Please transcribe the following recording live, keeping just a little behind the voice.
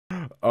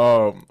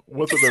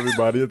What's up,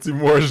 everybody? It's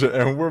Emorja,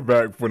 and we're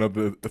back for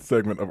another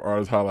segment of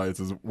Artist Highlights.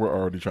 As we're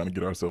already trying to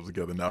get ourselves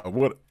together now.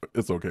 What?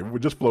 It's okay. We'll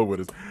just flow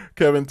with us.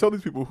 Kevin, tell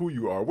these people who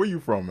you are. Where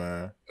you from,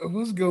 man?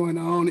 What's going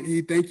on,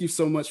 E? Thank you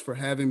so much for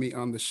having me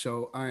on the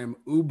show. I am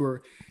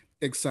uber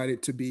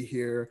excited to be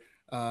here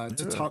to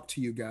Yeah. talk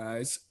to you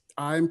guys.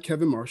 I'm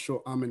Kevin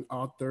Marshall. I'm an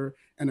author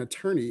and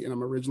attorney, and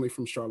I'm originally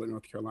from Charlotte,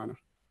 North Carolina.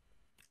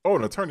 Oh,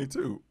 an attorney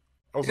too.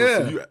 Also,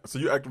 so Yeah,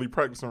 you actively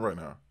practicing right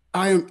now?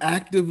 I am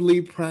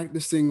actively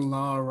practicing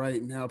law right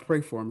now.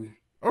 Pray for me.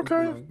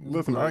 Okay.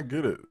 Listen, I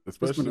get it. It's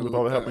been Especially with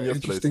all that happened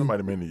yesterday. interesting.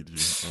 Somebody may need you.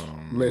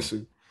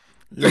 Listen,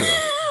 Yeah.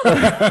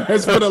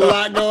 it's been a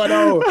lot going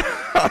on.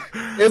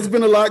 It's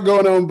been a lot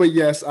going on, but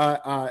yes,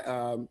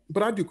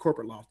 but I do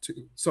corporate law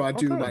too. So I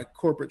do Okay. like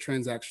corporate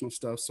transactional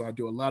stuff. So I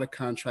do a lot of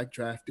contract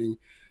drafting.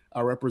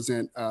 I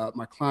represent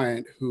my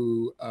client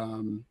who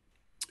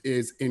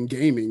is in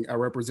gaming. I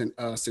represent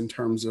us in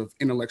terms of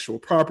intellectual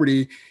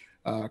property,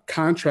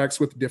 contracts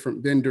with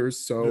different vendors.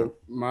 Yeah. So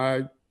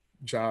my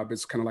job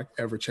is kind of like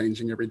ever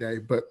changing every day,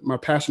 but my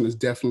passion is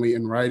definitely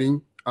in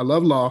writing. I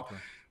love law, Okay.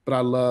 but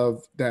I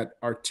love that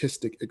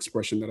artistic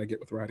expression that I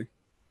get with writing.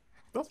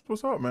 That's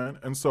what's up, man.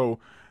 And so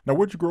now,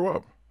 where'd you grow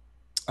up?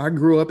 I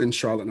grew up in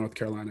Charlotte, North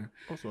Carolina.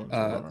 Also, so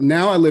all right.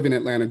 Now I live in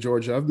Atlanta,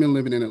 Georgia. I've been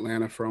living in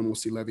Atlanta for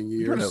almost 11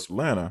 You're in years.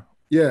 Atlanta.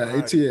 Yeah,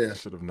 I ATL.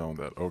 should have known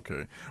that.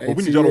 Okay. Well,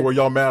 we need y'all to ATL. wear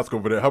y'all mask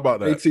over there. How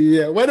about that?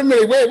 ATL. Wait a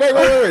minute. Wait.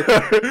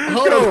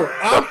 Hold on.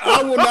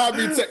 I will not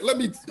be. Let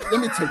me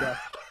take off.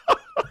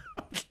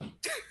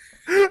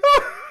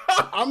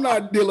 I'm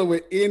not dealing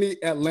with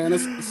any Atlanta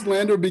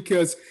slander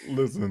because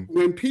Listen,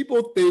 when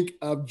people think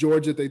of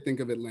Georgia, they think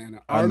of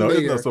Atlanta. I Our know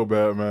it's not mayor, so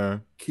bad,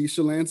 man.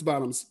 Keisha Lance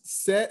Bottoms,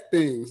 said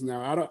things.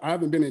 Now I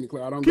haven't been in any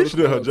club. I don't go to Keisha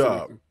did her clubs or job.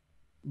 anything.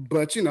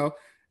 But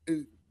uh,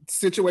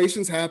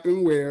 situations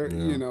happen where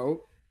Yeah,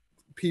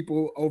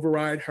 people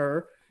override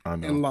her I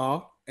in know.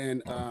 law,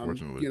 and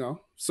Unfortunately,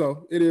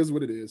 so it is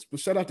what it is. But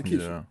shout out to Keisha.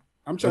 yeah.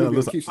 I'm trying to And be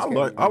on listen, Keisha's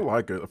cabinet I one day.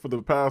 like it. For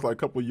the past like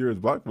couple of years,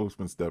 Black folks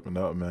been stepping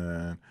up,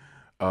 man.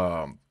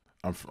 Um,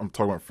 I'm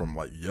talking about from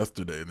like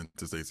yesterday then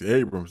to Stacey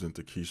Abrams and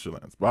to Keisha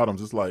Lance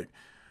Bottoms. It's like,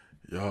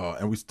 yeah,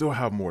 and we still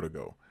have more to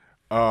go.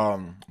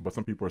 But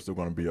some people are still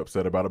going to be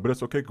upset about it, but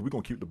it's okay because we're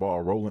gonna keep the ball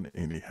rolling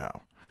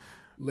anyhow.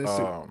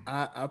 Listen, Um,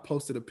 I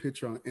posted a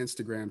picture on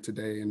Instagram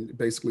today and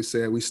basically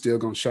said we still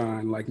gonna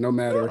shine. Like no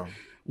matter yeah,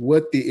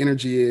 what the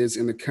energy is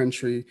in the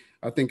country,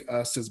 I think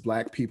us as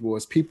Black people,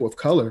 as people of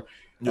color,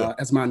 yeah,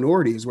 as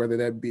minorities, whether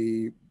that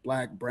be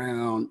Black,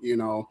 brown,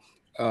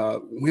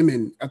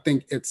 women, I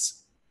think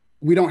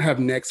we don't have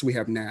next, we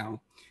have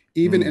now.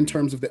 Even in mm,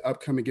 terms of the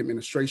upcoming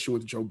administration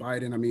with Joe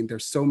Biden, I mean,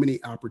 there's so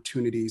many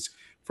opportunities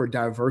for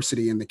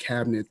diversity in the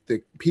cabinet.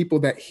 The people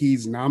that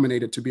he's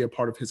nominated to be a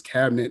part of his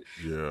cabinet,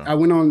 yeah. I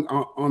went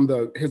on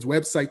the his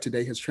website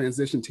today, his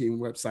transition team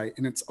website,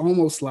 and it's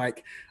almost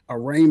like a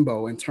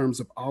rainbow in terms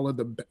of all of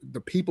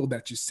the people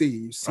that you see.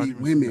 You I see haven't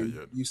even seen that women,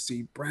 yet. you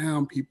see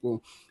brown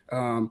people,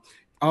 um,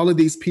 all of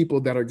these people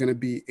that are going to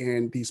be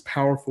in these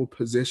powerful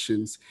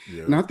positions,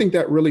 and Yeah, I think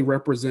that really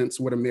represents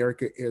what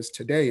America is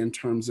today in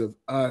terms of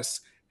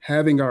us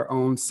having our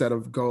own set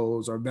of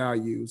goals or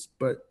values,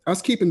 but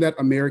us keeping that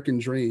American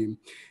dream,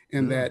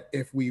 and yeah, that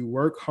if we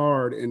work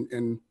hard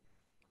and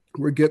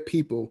we're good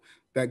people,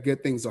 that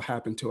good things will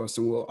happen to us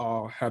and we'll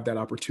all have that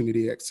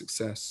opportunity at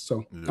success.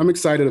 So I'm yeah,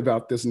 excited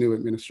about this new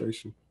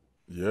administration.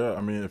 yeah.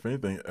 I mean, if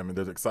anything, I mean,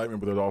 there's excitement,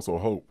 but there's also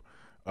hope.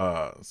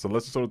 So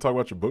let's just sort of talk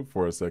about your book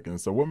for a second.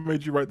 So, what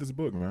made you write this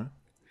book, man?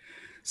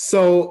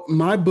 So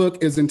my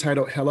book is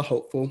entitled Hella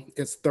Hopeful.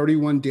 It's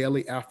 31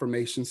 daily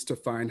affirmations to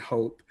find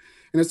hope.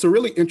 And it's a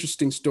really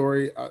interesting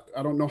story.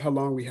 I don't know how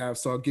long we have,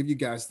 so I'll give you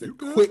guys the You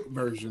good? quick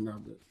version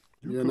of it,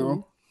 You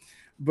cool?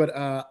 But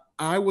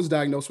I was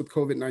diagnosed with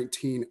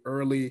COVID-19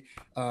 early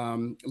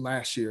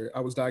last year. I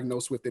was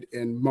diagnosed with it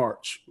in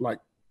March. Like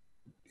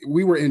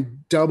we were in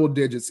double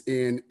digits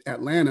in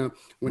Atlanta Mm-hmm.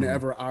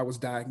 whenever I was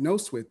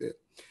diagnosed with it.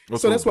 So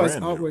Also, that's why it's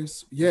brand new.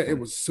 always, yeah, it Okay.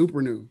 was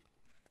super new.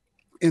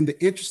 And the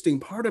interesting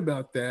part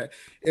about that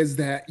is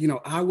that,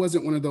 I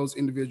wasn't one of those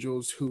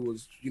individuals who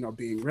was,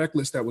 being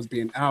reckless, that was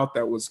being out,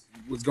 that was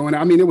going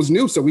out. I mean, it was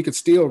new, so we could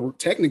still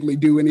technically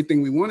do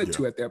anything we wanted Yeah,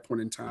 to at that point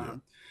in yeah.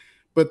 time.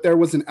 But there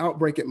was an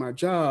outbreak at my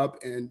job,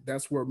 and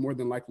that's where more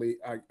than likely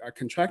I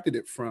contracted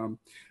it from.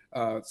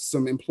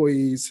 Some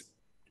employees,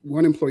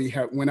 one employee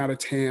went out of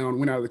town,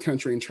 went out of the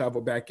country, and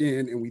traveled back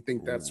in, and we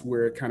think that's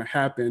where it Ooh. kind of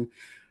happened.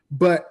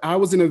 But I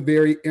was in a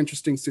very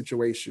interesting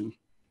situation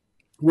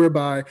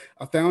whereby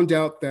I found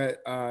out that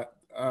I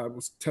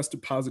was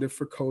tested positive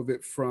for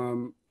COVID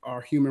from our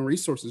human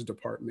resources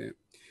department.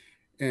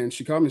 And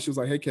she called me. She was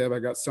like, "Hey, Kev, I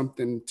got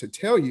something to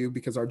tell you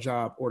because our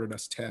job ordered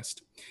us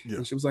test." Yeah.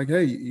 And she was like,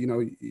 "Hey,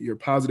 you're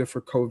positive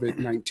for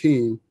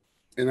COVID-19."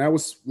 And that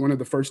was one of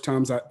the first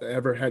times I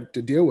ever had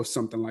to deal with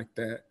something like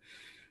that.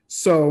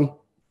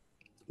 So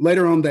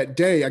later on that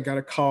day, I got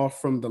a call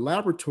from the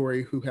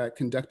laboratory who had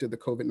conducted the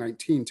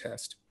COVID-19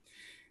 test.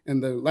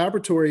 And the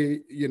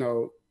laboratory,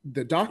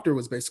 the doctor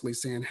was basically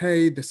saying,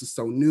 "Hey, this is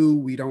so new.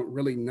 We don't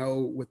really know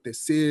what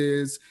this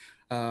is.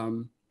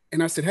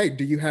 And I said, hey,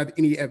 do you have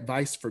any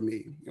advice for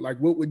me? Like,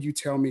 what would you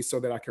tell me so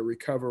that I could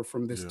recover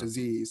from this Yeah.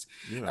 disease?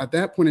 Yeah. At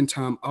that point in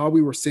time, all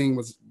we were seeing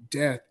was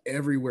death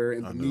everywhere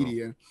in I the know.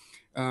 media.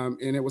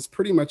 And it was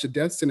pretty much a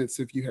death sentence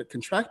if you had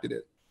contracted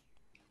it.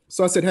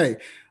 So I said, hey,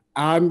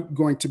 I'm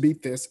going to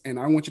beat this and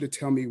I want you to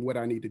tell me what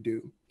I need to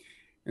do.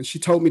 And she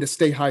told me to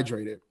stay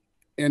hydrated.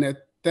 And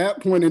at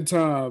that point in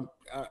time,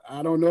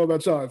 I don't know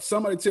about y'all. If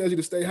somebody tells you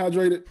to stay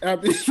hydrated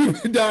after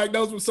you've been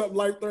diagnosed with something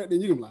life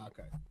threatening, you're like,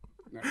 okay,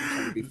 now you're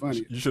trying to be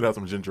funny. You should have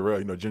some ginger ale.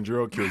 You know,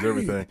 ginger ale cures Right.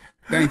 everything.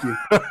 Thank you.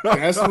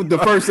 That's what the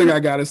first thing I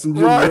got is some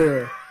Right.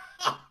 ginger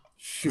ale.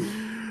 Shoot.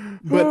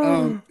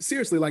 But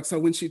seriously, like, so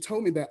when she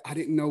told me that, I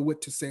didn't know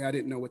what to say. I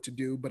didn't know what to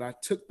do, but I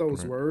took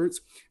those Right.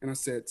 words and I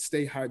said,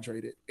 stay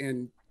hydrated.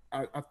 And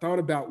I thought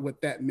about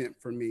what that meant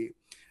for me.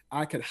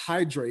 I could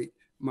hydrate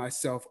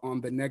myself on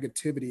the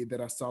negativity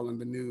that I saw in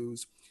the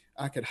news.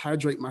 I could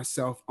hydrate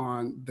myself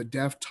on the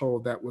death toll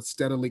that was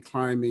steadily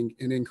climbing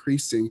and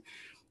increasing,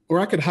 or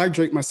I could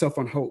hydrate myself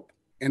on hope.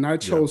 And I Yeah.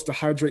 chose to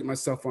hydrate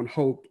myself on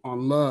hope,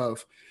 on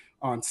love,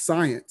 on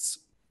science,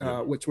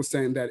 Yeah. which was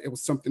saying that it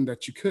was something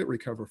that you could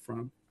recover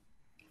from.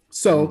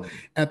 So Mm.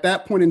 at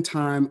that point in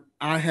time,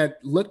 I had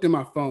looked at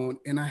my phone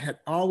and I had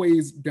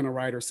always been a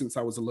writer since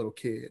I was a little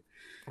kid.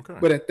 Okay.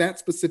 But at that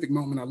specific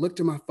moment, I looked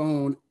at my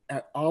phone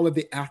at all of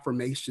the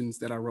affirmations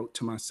that I wrote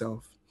to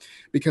myself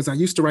because I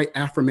used to write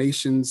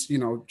affirmations,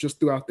 just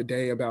throughout the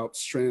day about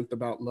strength,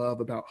 about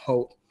love, about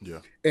hope. Yeah.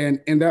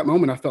 And in that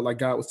moment, I felt like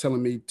God was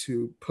telling me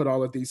to put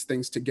all of these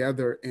things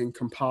together and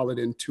compile it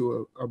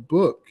into a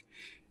book.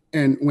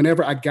 And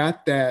whenever I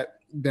got that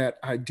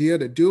idea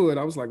to do it,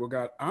 I was like, well,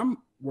 God, I'm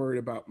worried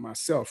about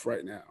myself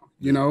right now.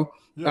 Yeah.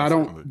 Yeah. I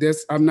don't Certainly.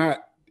 this I'm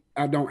not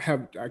I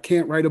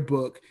can't write a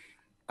book.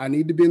 I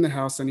need to be in the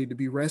house. I need to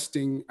be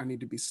resting. I need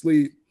to be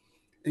asleep.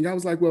 And God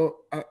was like, well,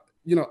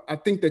 I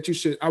think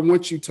that I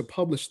want you to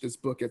publish this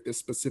book at this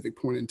specific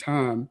point in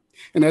time.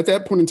 And at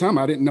that point in time,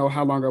 I didn't know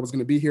how long I was going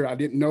to be here. I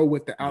didn't know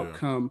what the Yeah.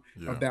 outcome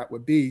of Yeah. that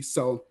would be.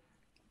 So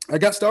I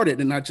got started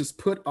and I just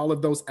put all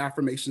of those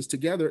affirmations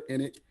together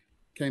and it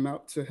came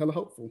out to Hella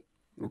Hopeful,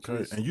 which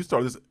Okay. is, And you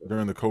started this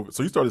during the COVID.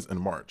 So you started this in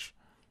March,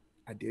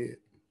 I did.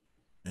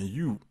 and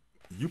you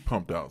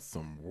pumped out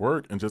some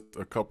work in just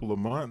a couple of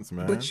months,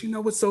 man. But you know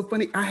what's so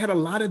funny? I had a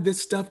lot of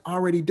this stuff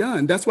already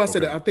done. That's why I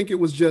said Okay. I think it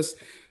was just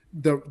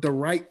the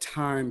right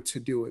time to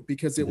do it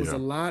because it was a Yeah.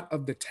 lot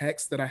of the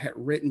text that I had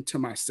written to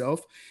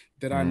myself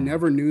that I Mm.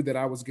 never knew that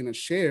I was going to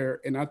share.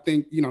 And I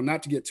think,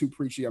 not to get too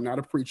preachy, I'm not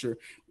a preacher,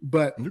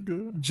 but You're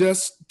good.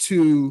 just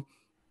to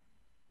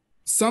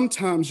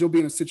sometimes you'll be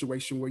in a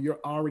situation where you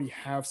already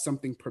have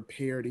something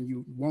prepared and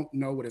you won't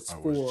know what it's I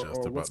was for just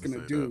or what's about to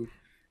going say to that. do.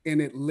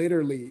 And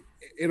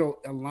it'll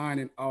align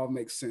and all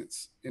make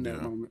sense in that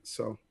Yeah. moment.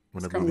 So it's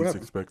Whenever kind you of what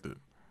least happened. expect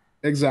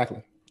it.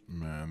 Exactly.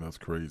 Man, that's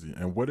crazy.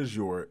 And what is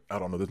your, I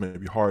don't know, this may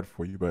be hard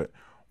for you, but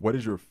what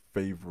is your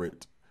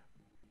favorite,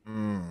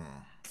 mm,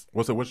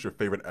 what's your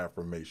favorite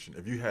affirmation?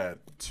 If you had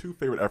two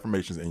favorite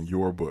affirmations in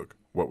your book,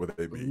 what would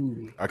they be?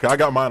 Ooh. Okay, I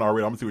got mine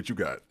already. I'm gonna see what you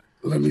got.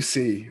 Let me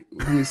see.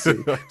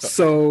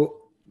 So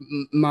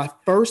my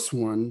first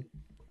one,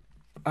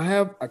 I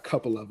have a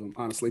couple of them,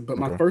 honestly, but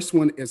my Okay. first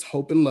one is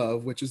hope and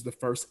love, which is the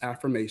first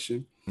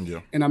affirmation.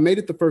 Yeah. And I made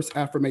it the first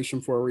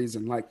affirmation for a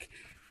reason. Like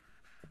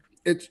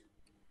it,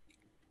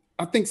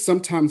 I think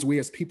sometimes we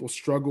as people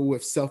struggle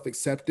with self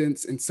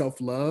acceptance and self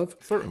love.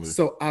 Certainly.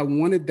 So I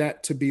wanted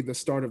that to be the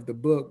start of the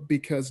book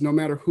because no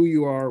matter who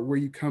you are, where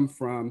you come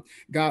from,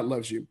 God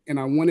loves you. And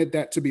I wanted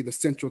that to be the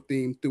central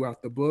theme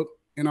throughout the book.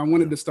 And I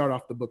wanted Yeah. to start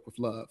off the book with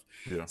love.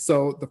 Yeah.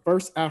 So the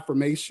first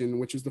affirmation,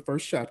 which is the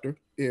first chapter,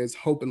 is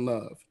hope and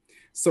love.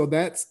 So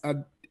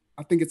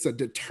I think it's a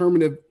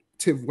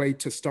determinative way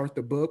to start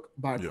the book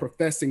by Yeah.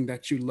 professing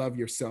that you love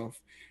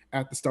yourself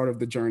at the start of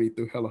the journey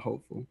through Hella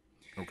Hopeful.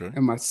 Okay.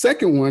 And my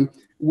second one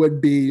would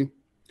be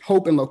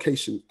hope and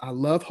location. I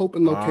love hope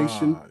and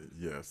location Ah,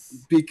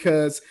 yes.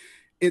 because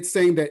it's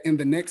saying that in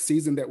the next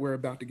season that we're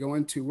about to go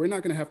into, we're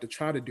not going to have to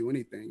try to do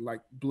anything.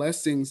 Like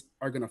blessings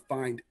are going to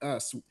find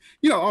us.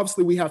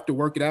 Obviously we have to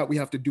work it out. We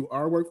have to do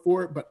our work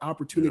for it, but Yeah.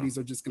 opportunities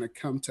are just going to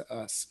come to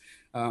us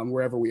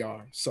wherever we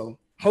are. So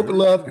hope and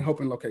Very love and cool. hope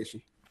and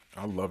location.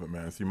 I love it,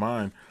 man. See,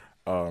 mine.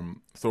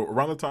 So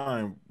around the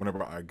time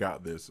whenever I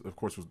got this, of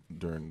course, was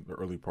during the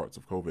early parts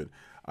of COVID.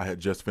 I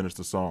had just finished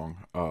the song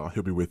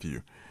 "He'll Be With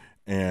You,"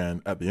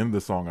 and at the end of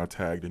the song, I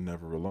tagged in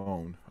 "Never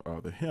Alone,"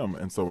 the hymn.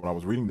 And so when I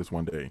was reading this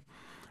one day,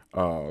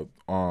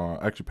 on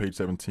actually page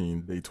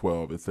 17, day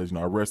 12, it says,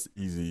 "I rest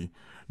easy,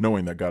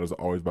 knowing that God is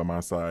always by my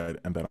side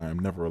and that I am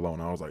never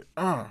alone." I was like,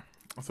 ah.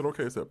 I said,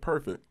 okay, I said,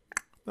 perfect.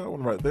 That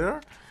one right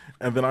there.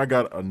 And then I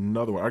got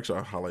another one. Actually,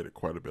 I highlighted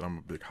quite a bit. I'm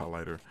a big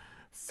highlighter.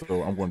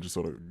 So I'm going to just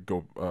sort of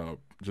go,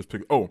 just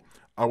pick. Oh,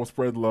 I will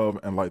spread love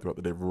and light throughout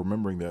the day,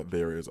 remembering that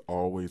there is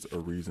always a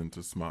reason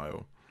to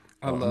smile.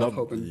 I love Another,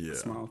 hope and yeah,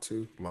 smile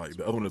too. like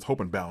the other one is hope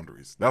and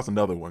boundaries. That's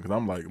another one because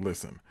I'm like,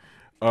 listen,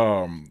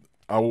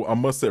 I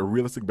must set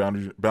realistic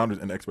boundaries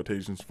and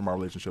expectations for my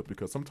relationship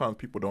because sometimes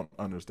people don't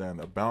understand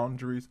that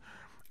boundaries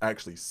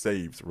actually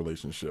saves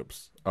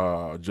relationships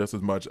just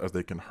as much as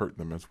they can hurt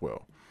them as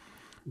well.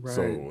 Right.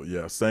 So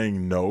yeah,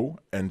 saying no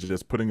and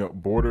just putting up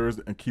borders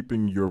and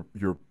keeping your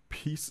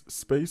peace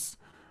space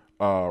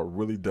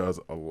really does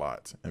a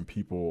lot. And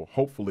people,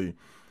 hopefully,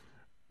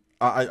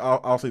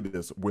 I'll say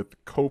this: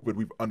 with COVID,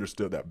 we've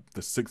understood that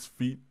the 6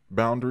 feet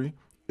boundary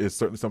is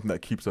certainly something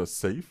that keeps us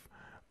safe.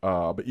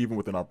 But even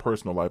within our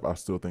personal life, I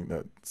still think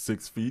that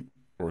 6 feet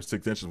or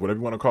 6 inches, whatever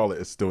you want to call it,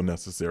 is still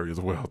necessary as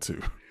well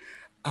too.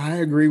 I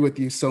agree with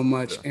you so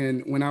much. Yeah.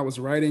 And when I was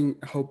writing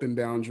Hope and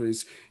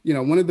Boundaries,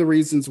 one of the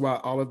reasons why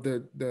all of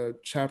the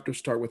chapters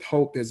start with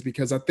hope is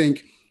because I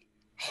think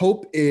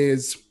hope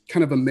is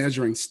kind of a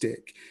measuring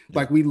stick. Yeah.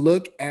 Like we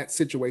look at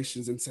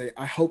situations and say,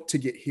 I hope to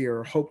get here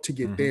or hope to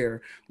get Mm-hmm.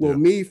 there. Well, Yeah.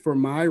 me, for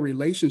my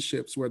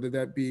relationships, whether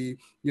that be,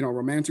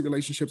 romantic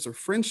relationships or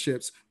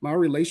friendships, my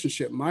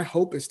relationship, my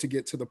hope is to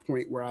get to the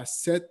point where I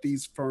set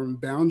these firm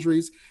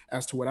boundaries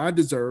as to what I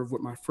deserve,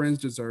 what my friends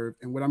deserve,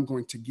 and what I'm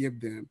going to give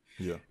them.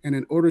 Yeah. And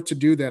in order to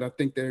do that, I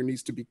think there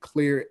needs to be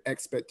clear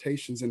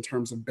expectations in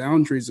terms of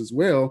boundaries as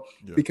well,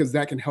 Yeah. because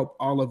that can help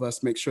all of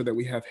us make sure that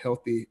we have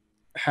healthy,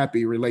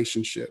 happy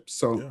relationships.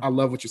 So Yeah. I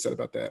love what you said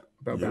about that,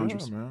 about Yeah,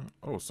 boundaries. man.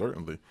 Oh,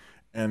 certainly.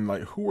 And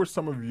like, who are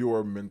some of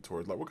your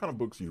mentors? Like, what kind of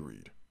books you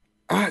read?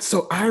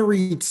 So I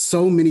read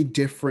so many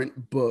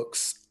different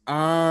books.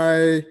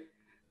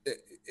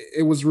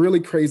 It was really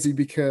crazy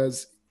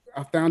because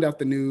I found out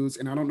the news,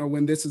 and I don't know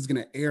when this is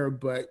going to air,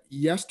 but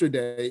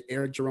yesterday,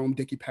 Eric Jerome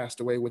Dickey passed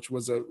away, which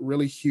was a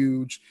really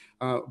huge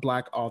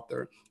Black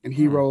author. And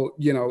he Hmm. wrote,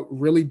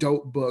 really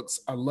dope books.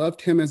 I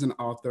loved him as an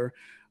author.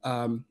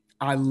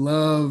 I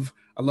love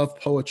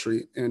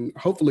poetry, and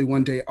hopefully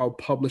one day I'll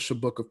publish a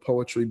book of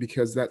poetry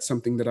because that's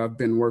something that I've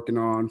been working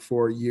on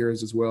for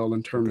years as well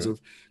in terms Okay.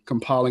 of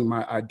compiling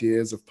my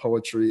ideas of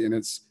poetry, and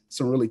it's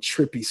some really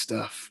trippy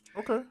stuff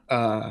Okay.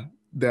 uh,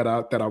 that I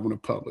want to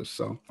publish.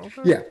 So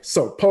Okay. yeah,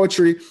 so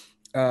poetry.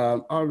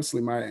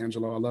 Obviously, Maya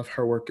Angelou. I love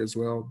her work as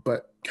well.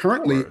 But Of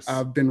currently, course.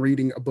 I've been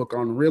reading a book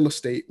on real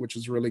estate, which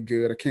is really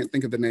good. I can't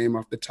think of the name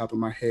off the top of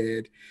my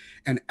head.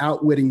 And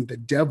Outwitting the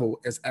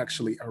Devil is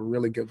actually a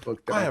really good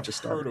book that I I've have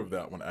just heard started. of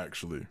that one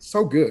actually.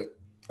 So good.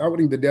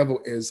 Outwitting the Devil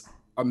is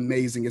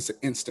amazing. It's an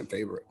instant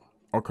favorite.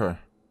 Okay. Okay.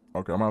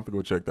 I'm gonna have to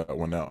go check that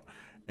one out.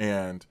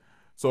 And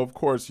so, of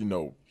course,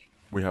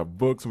 we have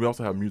books and we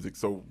also have music.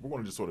 So we're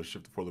going to just sort of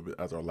shift for a little bit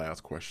as our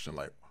last question.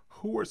 Like,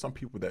 who are some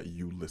people that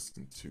you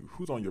listen to?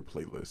 Who's on your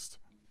playlist?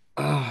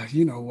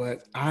 You know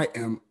what? I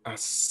am a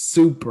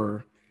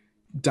super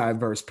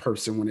diverse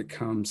person when it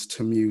comes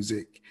to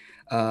music.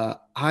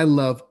 I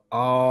love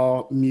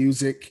all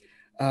music.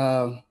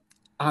 Uh,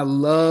 I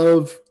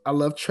love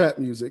trap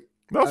music.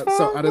 That's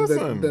So fine. out of the,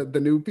 Listen. the the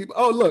new people,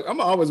 oh look,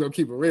 I'm always gonna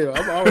keep it real.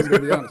 I'm always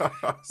gonna be honest.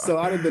 So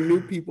out of the new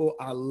people,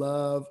 I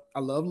love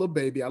Lil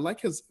Baby. I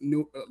like his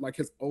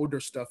older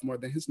stuff more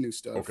than his new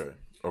stuff. Okay.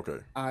 Okay.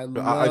 I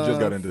I just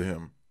got love into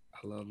him.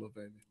 I love Lil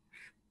Baby.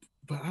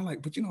 But I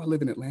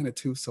live in Atlanta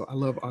too, so I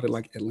love all the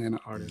like Atlanta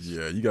artists.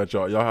 Yeah, you got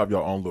y'all have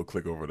your own little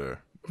clique over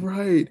there.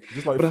 Right.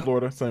 Just like But I,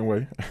 Florida, same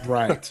way.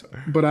 Right.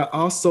 But I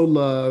also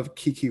love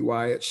Kiki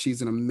Wyatt.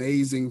 She's an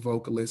amazing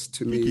vocalist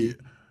to Kiki, me.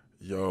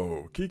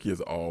 yo, Kiki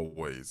is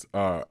always.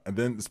 And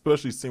then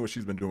especially seeing what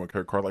she's been doing with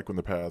her car, like in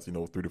the past, 3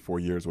 to 4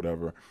 years,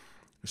 whatever.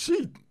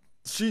 She,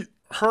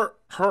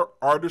 her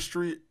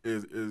artistry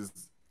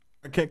is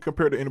I can't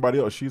compare to anybody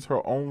else. She's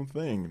her own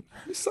thing.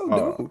 She's so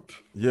Uh, dope.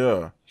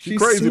 yeah, she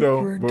She's crazy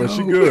though, super but she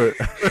dope. good.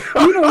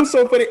 What's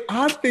so funny?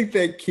 I think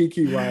that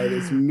Kiki Wyatt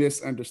is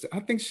misunderstood. I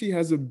think she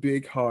has a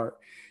big heart.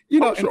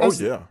 Oh And sure. Oh us,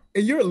 yeah.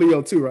 and you're a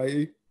Leo too,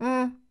 right?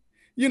 Mm.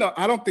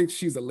 I don't think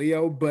she's a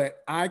Leo,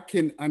 but I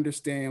can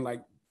understand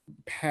like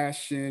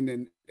passion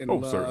and Oh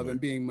love certainly. and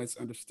being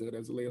misunderstood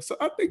as a Leo. So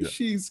I think Yeah.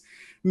 she's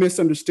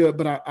misunderstood,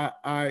 but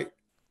I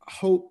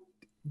hope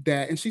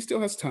that, and she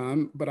still has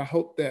time, but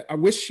I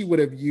wish she would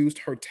have used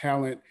her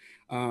talent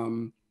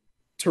um,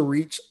 to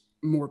reach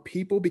more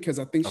people because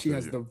I think I she feel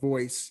has you. the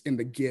voice and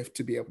the gift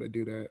to be able to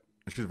do that.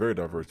 And she's very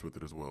diverse with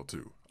it as well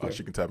too. Yeah.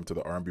 She can tap into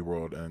the R&B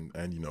world and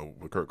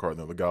with Kurt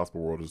Carter, the gospel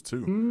world is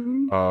too.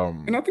 Mhm. And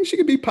Um, I think she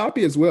could be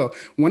poppy as well.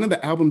 One of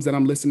the albums that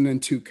I'm listening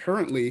to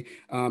currently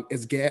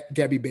is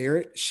Gabby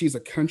Barrett. She's a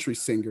country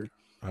singer.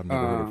 I've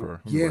never heard of her.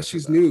 Let me Yeah, write that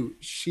she's down. new.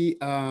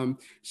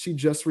 She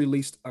just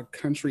released a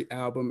country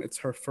album. It's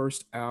her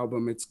first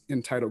album. It's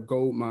entitled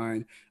Gold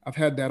Mine. I've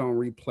had that on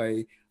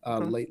replay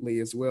Okay. lately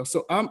as well.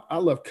 So I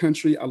love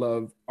country. I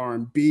love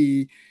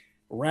R&B,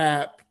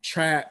 rap,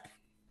 trap.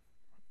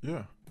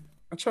 Yeah.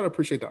 I try to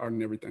appreciate the art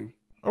and everything.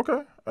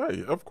 Okay.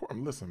 Hey, of course.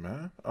 Listen,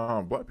 man.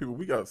 Black people,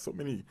 we got so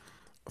many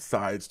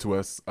sides to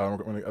us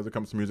as it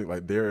comes to music.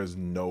 Like there is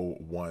no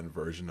one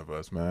version of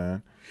us,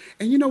 man.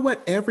 And you know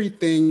what?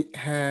 Everything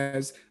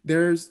has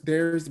there's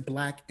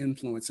black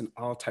influence in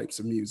all types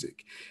of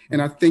music,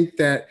 and I Hmm. think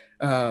that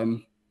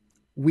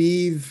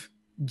we've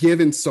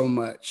given so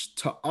much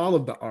to all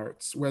of the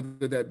arts,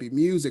 whether that be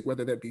music,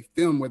 whether that be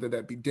film, whether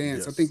that be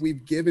dance. I think Yes.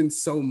 we've given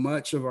so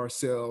much of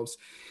ourselves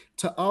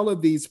to all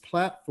of these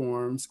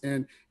platforms,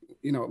 and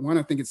one,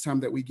 I think it's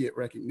time that we get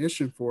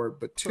recognition for it,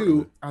 but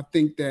Certainly. two, I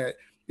think that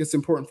it's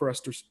important for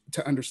us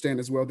to understand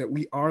as well that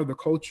we are the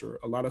culture.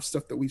 A lot of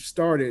stuff that we've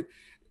started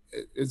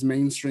is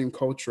mainstream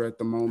culture at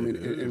the It moment,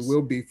 and is.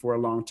 will be for a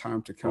long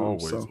time to come.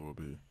 Always So will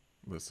be.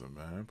 Listen,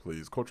 man,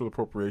 please. Cultural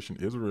appropriation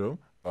is real,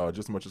 just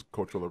as much as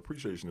cultural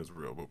appreciation is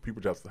real. But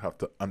people just have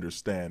to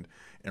understand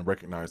and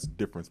recognize the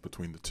difference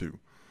between the two.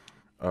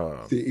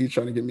 Uh, see, he's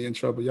trying to get me in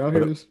trouble. Y'all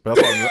hear but this?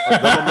 that's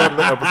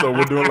another episode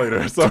we're doing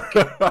later. So,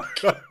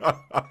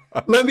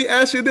 Let me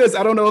ask you this.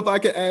 I don't know if I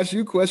can ask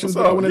you questions,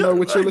 what's but I up? want to Yeah, know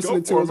what you're hey, go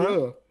listening to for it, as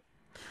man.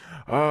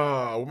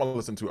 well. What am I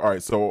listening to? All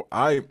right, so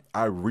I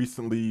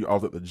recently I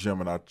was at the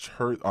gym and I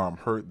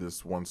heard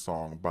this one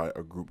song by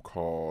a group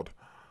called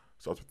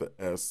starts with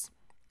the S.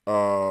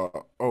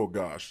 Oh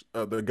gosh,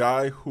 the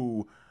guy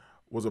who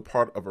was a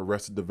part of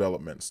Arrested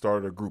Development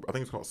started a group. I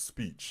think it's called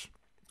Speech,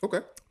 Okay.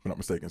 if I'm not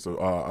mistaken. So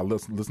I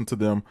listen to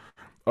them,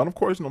 and of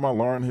course, my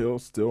Lauryn Hill,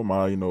 still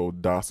my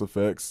DOS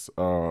effects.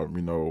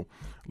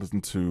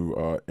 Listen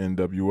to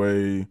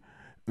NWA,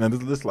 and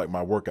this is like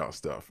my workout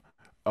stuff.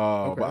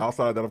 But Okay.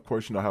 outside of that, of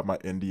course, I have my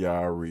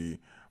NDIRE,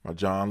 my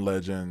John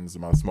Legends,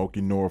 my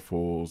Smokey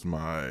Norfolks,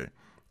 my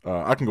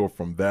I can go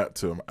from that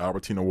to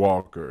Albertina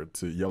Walker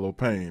to Yellow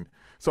Pain.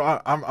 So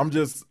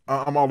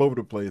I'm all over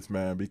the place,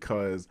 man,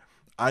 because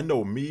I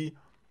know me,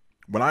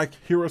 when I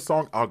hear a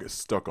song, I'll get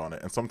stuck on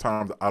it, and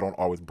sometimes I don't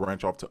always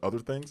branch off to other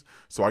things.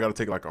 So I got to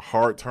take like a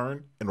hard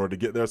turn in order to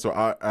get there. So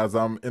as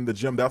I'm in the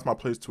gym, that's my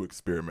place to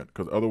experiment,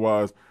 because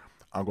otherwise,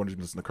 I'm going to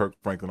listen to Kirk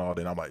Franklin all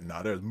day, and I'm like,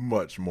 nah, there's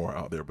much more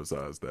out there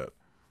besides that.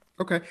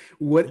 Okay.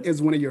 What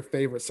is one of your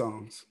favorite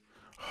songs?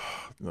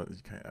 No, you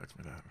can't ask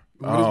me that.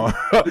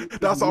 What is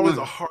just That's always a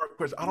one? hard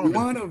question. I don't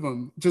even. One of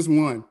them. Just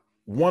one.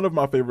 One of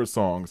my favorite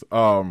songs,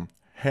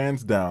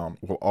 hands down,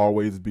 will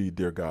always be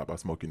 "Dear God" by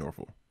Smokey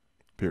Norfolk.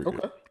 Period.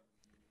 Okay.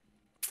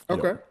 Yep.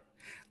 Okay.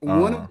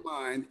 One of Uh,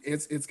 mine,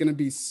 it's gonna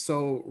be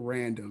so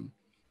random.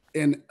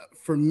 And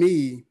for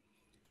me,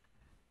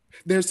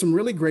 there's some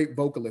really great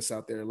vocalists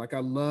out there. Like I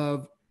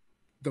love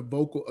the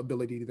vocal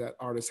ability that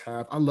artists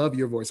have. I love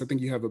your voice. I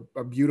think you have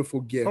a beautiful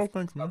oh, gift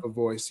thanks, of man. a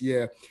voice.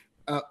 Yeah.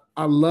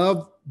 I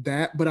love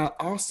that, but I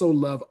also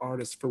love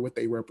artists for what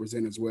they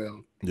represent as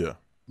well. Yeah,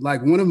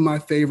 Like one of my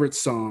favorite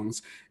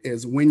songs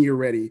is "When You're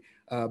Ready"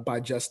 by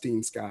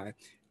Justine Skye.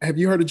 Have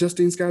you heard of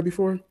Justine Skye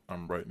before?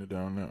 I'm writing it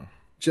down now.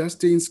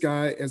 Justine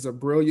Skye is a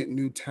brilliant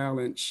new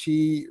talent.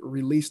 She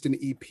released an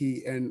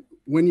EP, and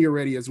 "When You're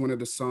Ready" is one of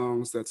the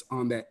songs that's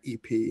on that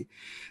EP.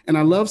 And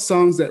I love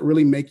songs that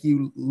really make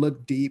you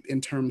look deep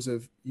in terms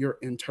of your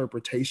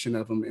interpretation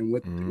of them and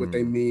what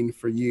they Mm, mean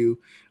for you.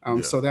 yeah,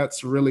 So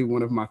that's really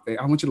one of my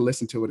favorite. I want you to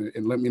listen to it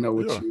and let me know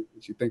yeah,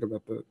 what you think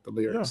about the yeah.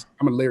 lyrics.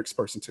 I'm a lyrics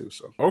person too,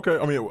 so Okay,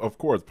 I mean, of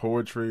course,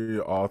 poetry,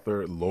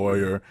 author, yeah.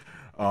 lawyer,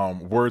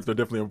 words are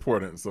definitely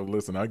important. So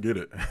listen, I get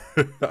it.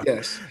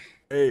 Yes.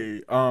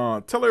 Hey,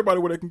 tell everybody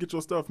where they can get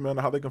your stuff, man,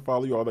 how they can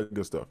follow you, all that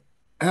good stuff.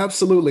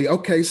 Absolutely.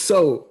 Okay,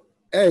 so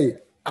hey,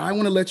 I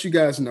want to let you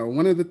guys know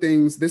one of the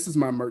things. This is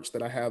my merch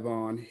that I have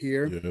on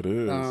here. Yeah, it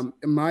is. And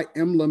my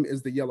emblem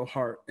is the yellow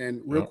heart.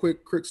 And real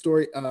Yep. quick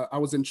story. I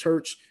was in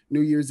church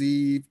New Year's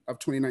Eve of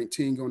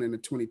 2019, going into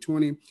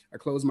 2020. I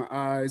closed my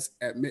eyes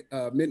at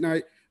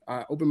midnight.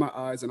 I opened my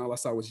eyes, and all I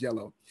saw was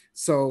yellow.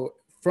 So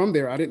from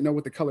there, I didn't know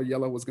what the color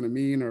yellow was going to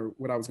mean or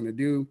what I was going to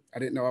do. I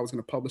didn't know I was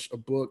going to publish a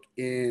book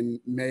in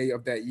May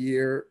of that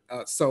year.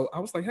 So I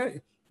was like,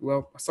 hey,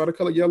 well, I saw the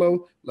color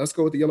yellow. Let's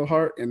go with the yellow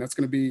heart, and that's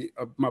going to be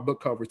my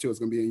book cover too. It's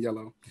going to be in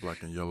yellow.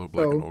 Black and yellow,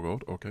 black and So,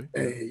 gold. Okay,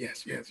 yeah. hey,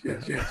 yes.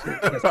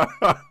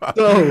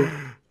 So,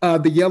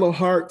 the yellow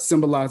heart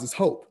symbolizes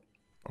hope.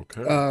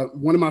 Okay.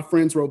 One of my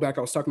friends wrote back.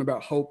 I was talking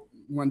about hope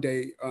one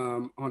day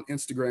on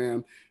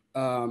Instagram,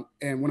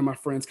 and one of my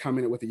friends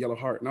commented with a yellow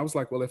heart, and I was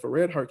like, well, if a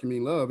red heart can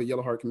mean love, a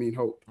yellow heart can mean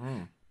hope.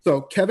 Mm.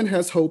 So Kevin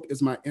Has Hope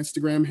is my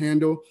Instagram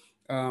handle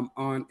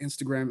on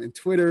Instagram and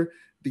Twitter.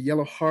 The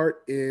yellow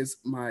heart is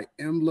my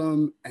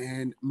emblem,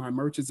 and my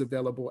merch is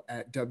available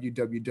at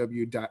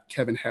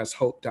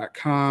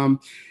www.kevinhashope.com.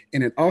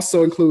 And it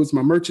also includes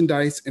my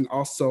merchandise and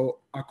also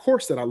a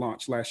course that I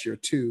launched last year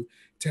too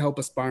to help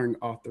aspiring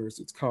authors.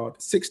 It's called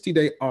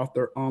 60-Day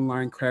Author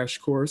Online Crash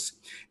Course.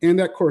 In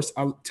that course,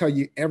 I'll tell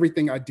you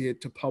everything I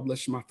did to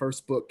publish my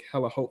first book,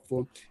 Hella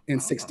Hopeful, in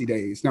Ah, 60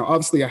 days. Now,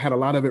 obviously, I had a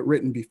lot of it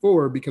written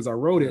before because I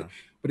wrote it, yeah.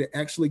 but it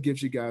actually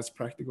gives you guys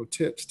practical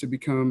tips to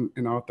become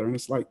an author. And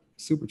it's like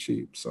super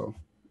cheap. So,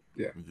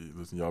 yeah.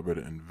 Listen, y'all better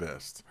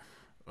invest.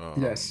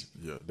 Yes.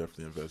 Yeah,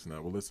 definitely invest in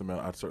that. Well, listen, man,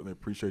 I certainly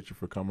appreciate you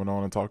for coming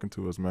on and talking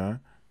to us, man.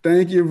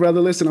 Thank you,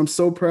 brother. Listen, I'm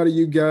so proud of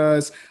you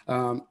guys.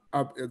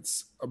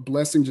 It's a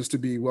blessing just to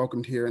be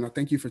welcomed here. And I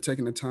thank you for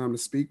taking the time to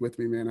speak with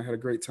me, man. I had a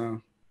great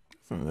time.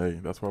 Listen, hey,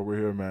 that's why we're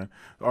here, man.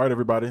 All right,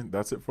 everybody,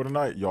 that's it for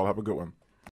tonight. Y'all have a good one.